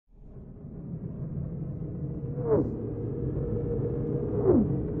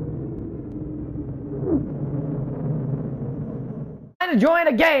trying to join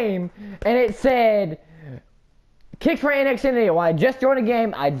a game, and it said, kick for inactivity. When I just joined a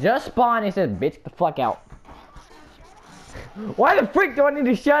game, I just spawned, it said, bitch, get the fuck out. Why the freak do I need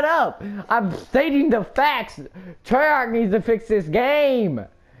to shut up? I'm stating the facts. Treyarch needs to fix this game.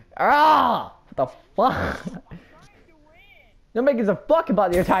 Ah, what the fuck? Nobody gives a fuck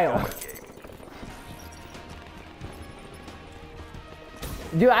about your title.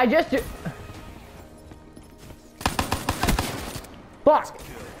 Dude, I just... Fuck.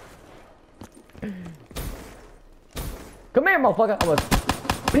 Come here, motherfucker. I'm gonna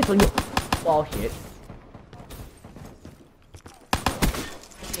pistol you. Oh, shit.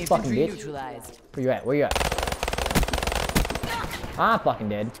 Fucking bitch. Neutralized. Where you at? Where you at? I'm fucking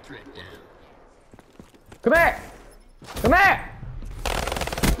dead. Come here! Come here!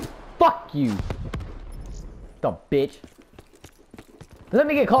 Fuck you. The bitch. Let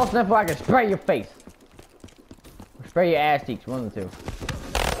me get close enough where I can spray your face. Or spray your ass cheeks, one of the two.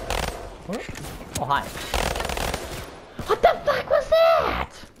 What? Oh, hi. What the fuck was that?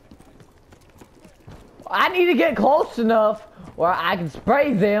 I need to get close enough where I can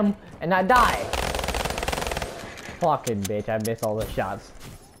spray them and not die. Fucking bitch, I missed all the shots.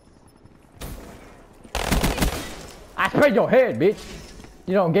 I sprayed your head, bitch.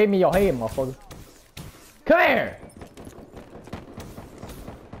 You don't gave me your head, motherfucker. Come here.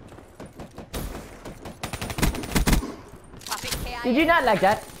 Did you not like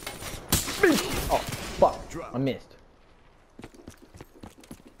that? Oh, fuck. I missed.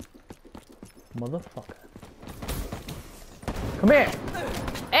 Motherfucker. Come here.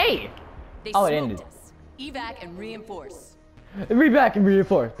 Hey! Oh, it ended. Evac and reinforce. Evac and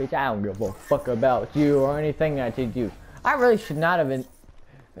reinforce. Bitch, I don't give a fuck about you or anything that you do. I really should not have been,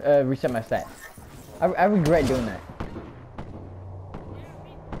 reset my stats. I regret doing that.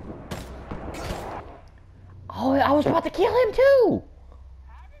 Oh, I was about to kill him too!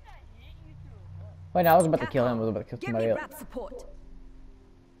 Wait, no, I was about to kill him. I was about to kill somebody else.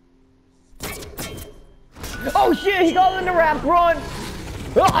 Oh shit, he got in the ramp, run!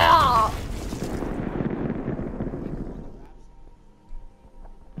 Ah!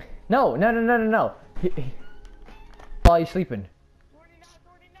 No. While he's sleeping.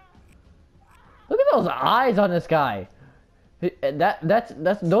 Look at those eyes on this guy.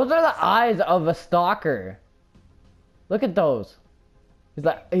 Those are the eyes of a stalker. Look at those.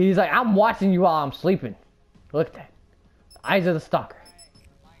 He's like, I'm watching you while I'm sleeping. Look at that. Eyes of the stalker.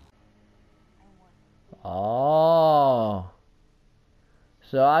 Oh.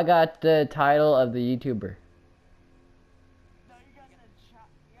 So I got the title of the YouTuber. No, you got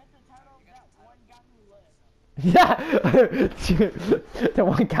the title of that one guy who lived. Yeah! The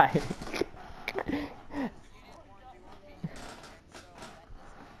one guy.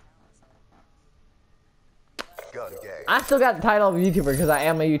 I still got the title of a YouTuber because I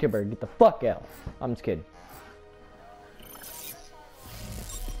am a YouTuber. Get the fuck out. I'm just kidding.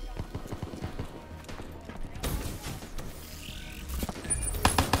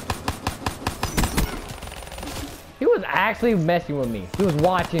 He was actually messing with me. He was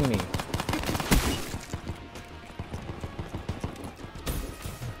watching me.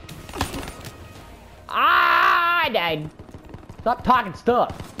 Ah, I died. Stop talking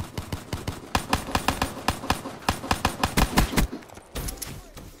stuff.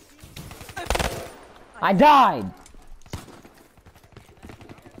 I died.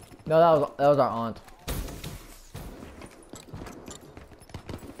 No, that was our aunt.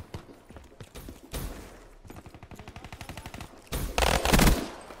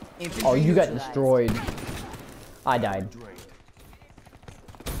 Oh, you got destroyed. I died.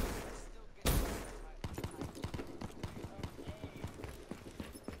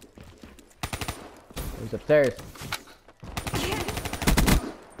 He's upstairs.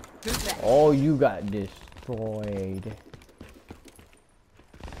 Oh, you got destroyed.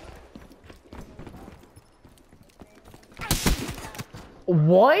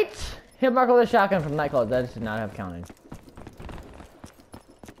 What? Hit marker with a shotgun from Nightclub. That does not have counted.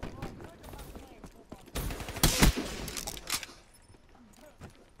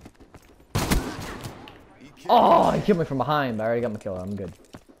 Oh, he killed me from behind, but I already got my kill. I'm good.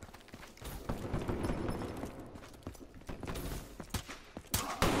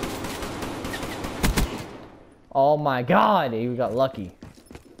 Oh my god, he got lucky.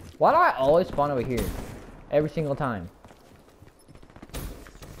 Why do I always spawn over here? Every single time.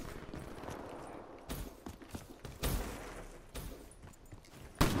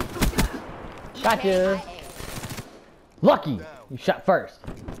 Gotcha. Lucky. You shot first.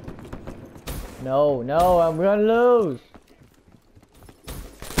 No, I'm gonna lose.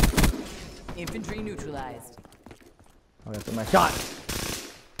 Infantry neutralized. I'm gonna put my shot.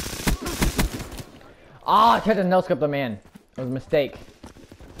 Ah, I tried to no-scope the man. It was a mistake.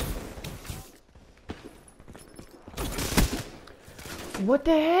 What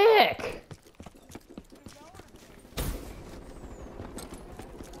the heck?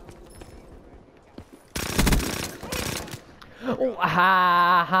 Oh, ha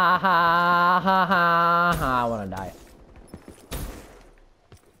ha ha ha ha ha! I wanna die.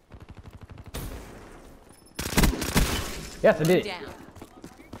 Yes, I did. Down.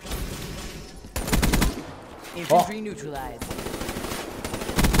 Infantry neutralized.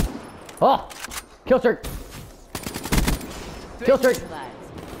 Oh, kill streak. Kill streak. Neutralized.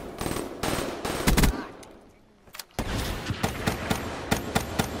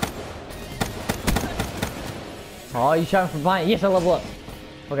 Oh, you shot from behind. Yes, I level up.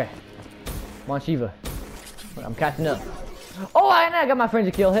 Okay. Come on, Shiva. I'm catching up. Oh, I got my friends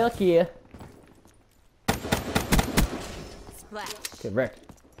to kill. Hell yeah. Splash. Get wrecked.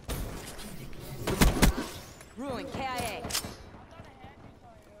 Ruin KIA.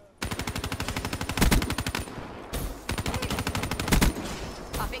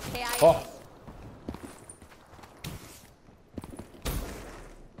 Puppet KIA. Oh.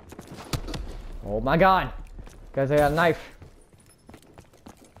 Oh my god. Guys, I got a knife.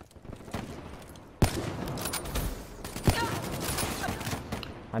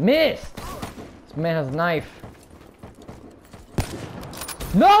 I missed. This man has a knife.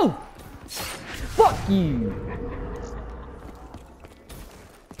 No! Fuck you!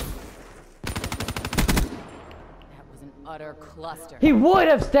 That was an utter cluster. He would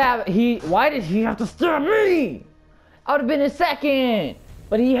have stabbed. Why did he have to stab me? I would have been a second,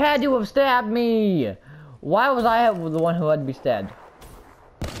 but he had to have stabbed me. Why was I the one who had to be stabbed?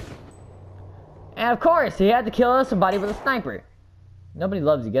 And of course, he had to kill somebody with a sniper. Nobody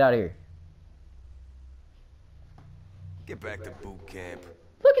loves you. Get out of here. Get back to boot camp.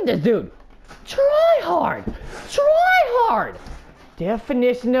 Look at this dude. Try hard. Try hard.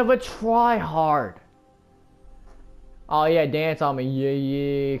 Definition of a try hard. Oh yeah, dance on me. Yeah,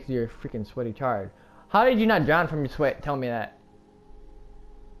 yeah, 'cause you're a freaking sweaty tard. How did you not drown from your sweat? Tell me that.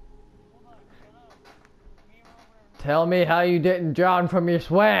 Tell me how you didn't drown from your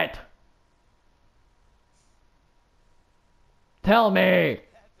sweat. Tell me.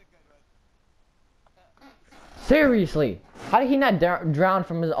 Seriously, how did he not drown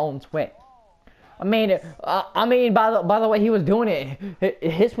from his own sweat? I mean, by the way he was doing it,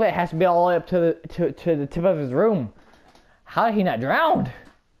 his sweat has to be all the way up to the tip of his room. How did he not drown?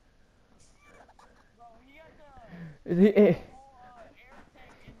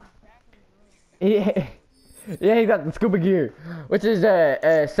 Yeah, he got the scuba gear, which is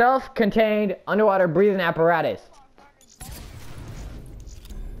a self-contained underwater breathing apparatus.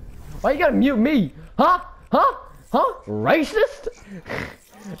 Why you gotta mute me? Huh? Huh? Huh? Racist?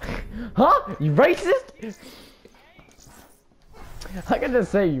 Huh? You racist? I could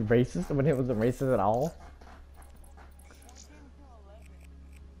just say you racist when it wasn't racist at all.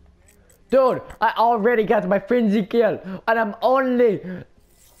 Dude, I already got my frenzy kill, and I'm only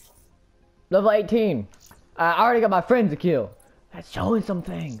level 18. I already got my friends to kill. That's showing some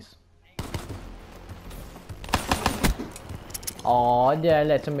things. Aw, yeah,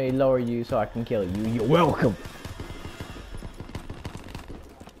 let somebody lower you so I can kill you. You're welcome.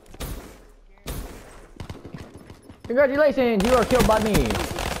 Congratulations, you are killed by me.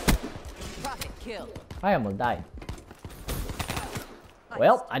 Profit kill. I almost died.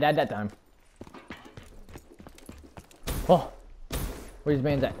 Well, I died that time. Oh, where's his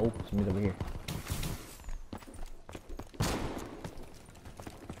man's at? Oh, somebody's over here.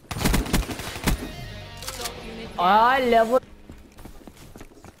 I level.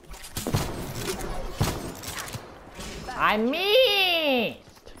 I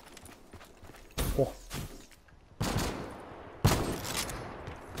missed. Oh.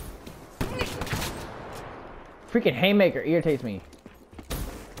 Freaking haymaker irritates me.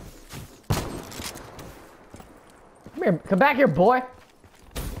 Come here, come back here, boy.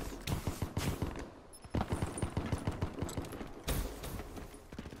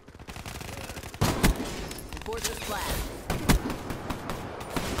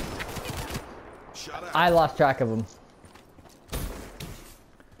 I lost track of him.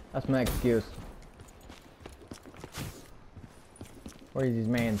 That's my excuse. Where are these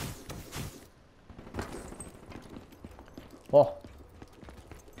mans? Oh.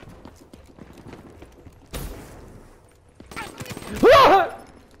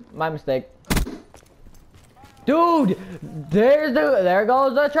 My mistake. Dude, there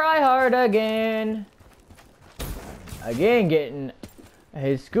goes the tryhard again. Again, getting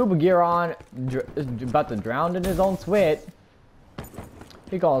his scuba gear on, about to drown in his own sweat.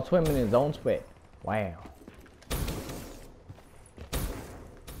 He gonna swim in his own sweat. Wow.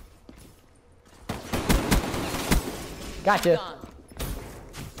 Gotcha. Gone.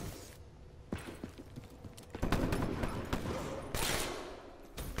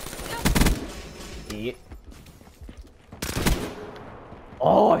 Idiot.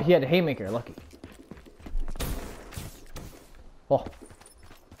 Oh, he had a haymaker. Lucky. Oh.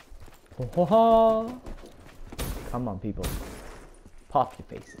 Ho, ho, ho. Come on, people. Pop your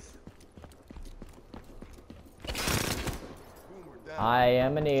faces. I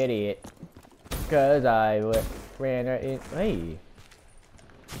am an idiot. Cause I ran right in. Hey.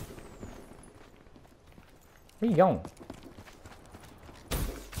 Where you going?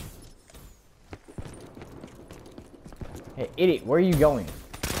 Hey, idiot, where are you going?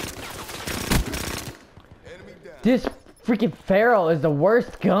 This freaking Pharaoh is the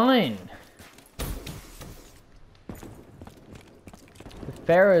worst gun. The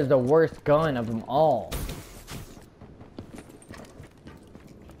Pharaoh is the worst gun of them all.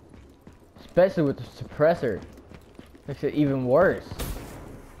 Especially with the suppressor. Makes it even worse.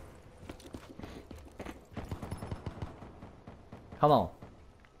 Come on.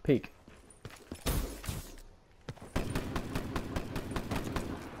 Peek.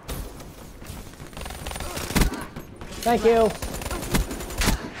 Thank you.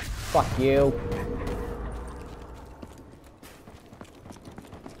 Fuck you.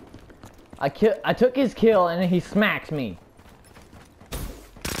 I took his kill and then he smacks me.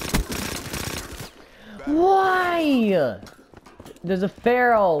 Why? Does a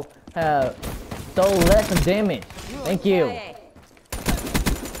Pharaoh have so less of damage? Thank you.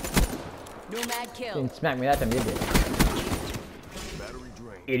 Nomad kill. Didn't smack me that time, you did.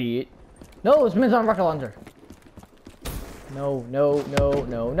 Idiot. No, it's Miz on rocket launcher. No, no, no,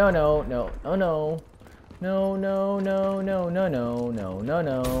 no, no, no, no, no, no. No, no, no, no, no, no, no, no,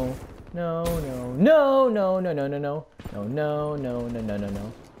 no. No, no, no, no, no, no, no, no. No, no, no, no, no, no,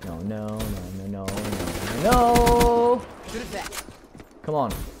 no. No, no, no, no, no, no, no. Good effect. Come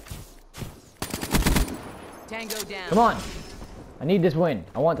on. Tango down. Come on. I need this win.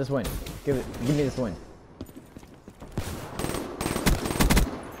 I want this win. Give me this win.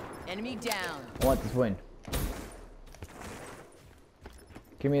 Enemy down. I want this win.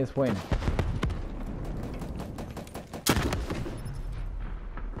 Give me this win.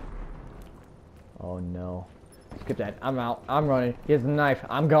 Oh no. Skip that. I'm out. I'm running. He has a knife.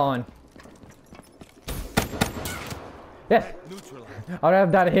 I'm gone. Yes! I'd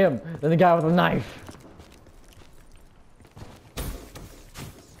rather die to him than the guy with the knife.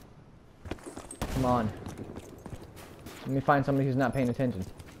 Come on. Let me find somebody who's not paying attention.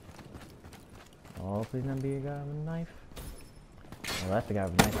 Oh, please not be a guy with a knife. Oh, that's the guy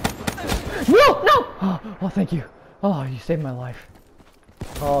with a knife. No! No! Oh, thank you. Oh, you saved my life.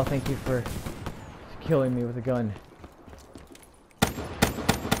 Oh, thank you for killing me with a gun.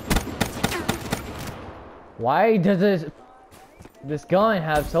 Why does this gun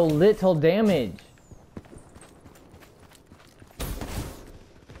have so little damage?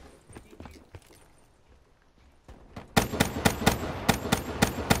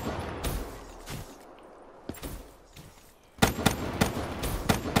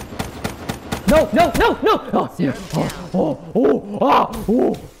 No, no, no, no! Oh, yeah.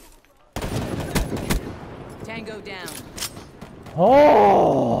 Oh. Tango down.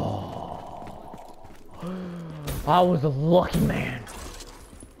 Oh! I was a lucky man.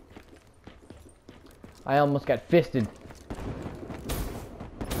 I almost got fisted.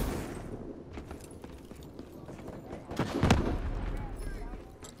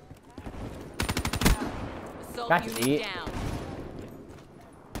 Assault Gotcha, unit idiot. down.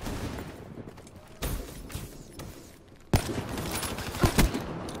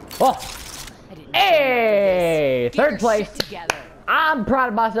 Oh! I didn't Hey! Get your Third place. shit together. I'm proud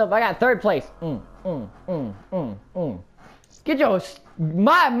of myself. I got third place. Get your...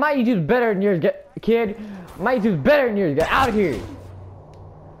 My YouTube's better than yours, kid. My YouTube's better than yours. Get out of here.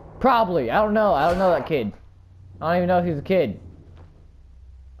 Probably. I don't know. I don't know that kid. I don't even know if he's a kid.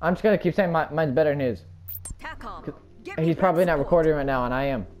 I'm just gonna keep saying mine's better than his. TACOM. He's probably not recording right now, and I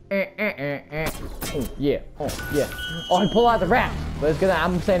am. Oh, yeah. Oh, yeah. Oh, he pulled out the rap. But it's gonna...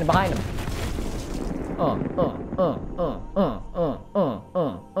 I'm standing behind him.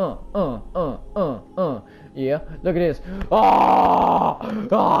 Yeah, look at this. I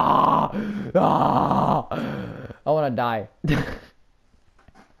wanna die.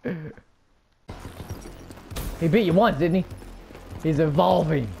 He beat you once, didn't he? He's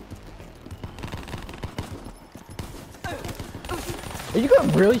evolving. Are you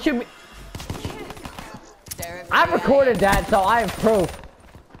gonna really shoot me? I recorded that, so I have proof.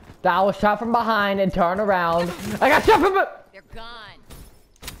 that I was shot from behind and turned around. I got shot from They're gone.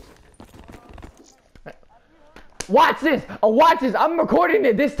 Watch this! Oh, watch this! I'm recording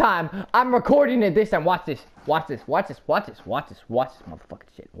it this time! I'm recording it this time. Watch this. Watch this. Watch this. Watch this. Watch this. Watch this,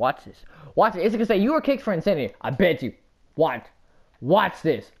 motherfucking shit. Watch this. Watch it. It's gonna say you were kicked for insanity. I bet you. Watch. Watch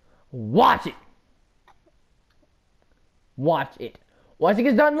this. Watch it. Watch it. Once it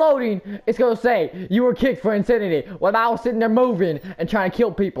gets done loading, it's gonna say you were kicked for insanity while I was sitting there moving and trying to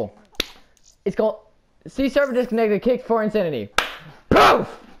kill people. It's gonna see server disconnected, kicked for insanity. Poof!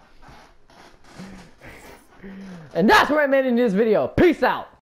 And that's where I'm ending this video. Peace out.